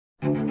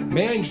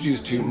May I introduce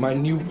to you my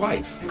new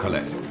wife,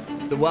 Colette?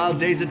 The wild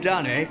days are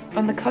done, eh?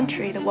 On the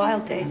contrary, the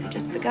wild days have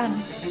just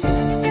begun.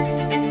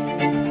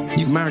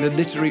 You've married a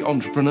literary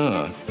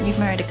entrepreneur. You've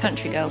married a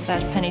country girl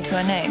without a penny to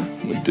her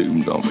name. We're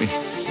doomed, aren't we?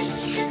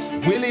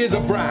 Willi is a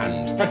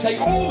brand. I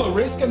take all the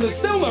risk and there's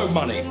still no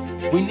money.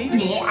 We need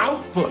more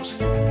output.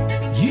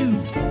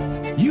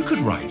 You could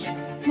write.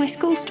 My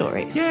school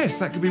stories? Yes,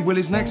 that could be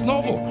Willi's next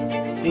novel.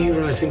 Are you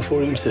writing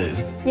for him too?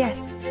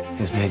 Yes.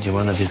 He's made you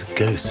one of his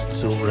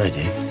ghosts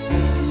already.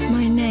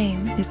 My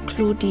name is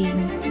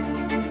Claudine.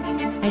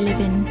 I live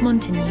in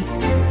Montigny.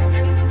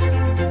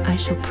 I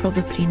shall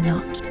probably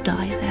not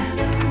die there.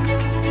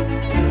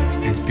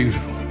 It's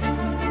beautiful.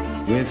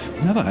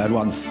 We've never had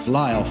one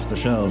fly off the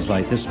shelves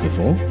like this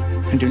before.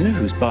 And do you know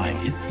who's buying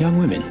it? Young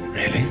women.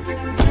 Really?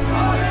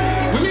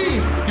 Willi,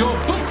 your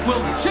book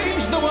will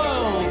change the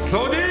world!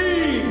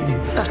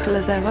 Claudine! Subtle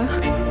as ever.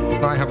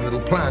 I have a little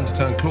plan to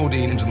turn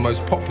Claudine into the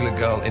most popular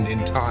girl in the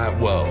entire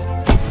world.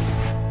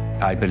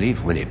 I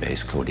believe Willi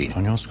based Claudine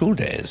on your school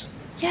days.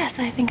 Yes,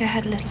 I think I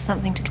had a little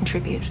something to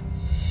contribute.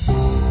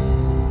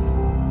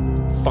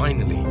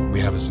 Finally, we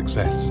have a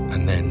success,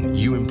 and then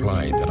you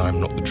implied that I'm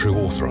not the true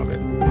author of it.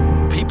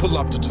 People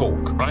love to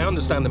talk. I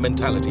understand the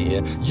mentality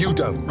here. You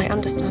don't. I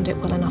understand it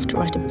well enough to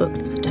write a book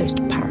that's a toast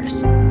to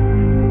Paris.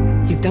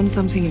 You've done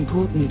something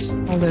important.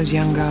 All those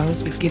young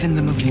girls, we've given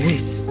them a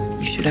voice.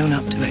 You should own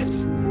up to it.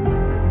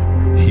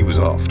 He was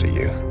after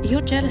you.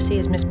 Your jealousy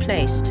is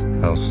misplaced.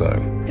 How so?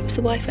 It was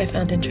the wife I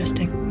found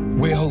interesting.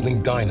 We're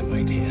holding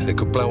dynamite here. It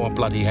could blow our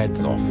bloody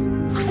heads off.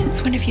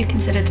 Since when have you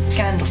considered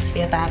scandal to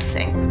be a bad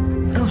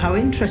thing? Oh, how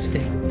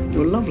interesting.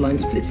 Your love line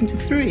splits into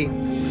 3.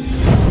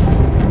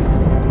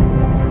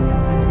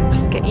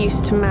 Must get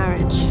used to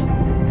marriage.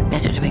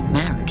 Better to make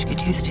marriage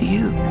get used to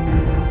you.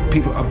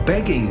 People are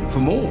begging for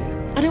more.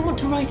 I don't want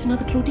to write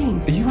another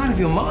Claudine. Are you out of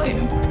your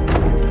mind?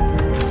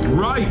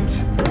 Right!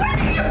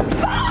 You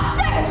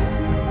bastard!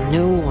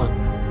 No one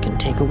can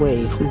take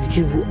away who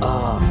you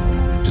are.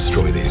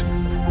 Destroy these.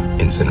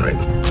 Incinerate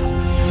them.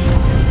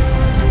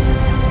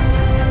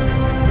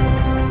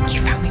 You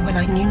found me when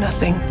I knew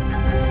nothing.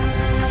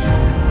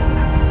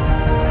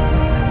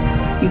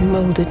 You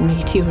molded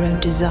me to your own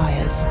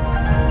desires.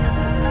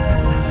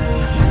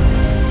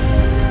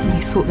 And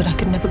you thought that I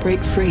could never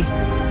break free.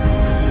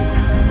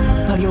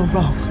 Well, you're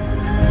wrong.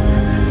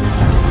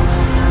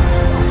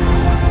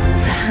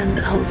 The hand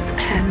that holds the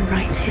pen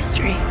writes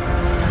history.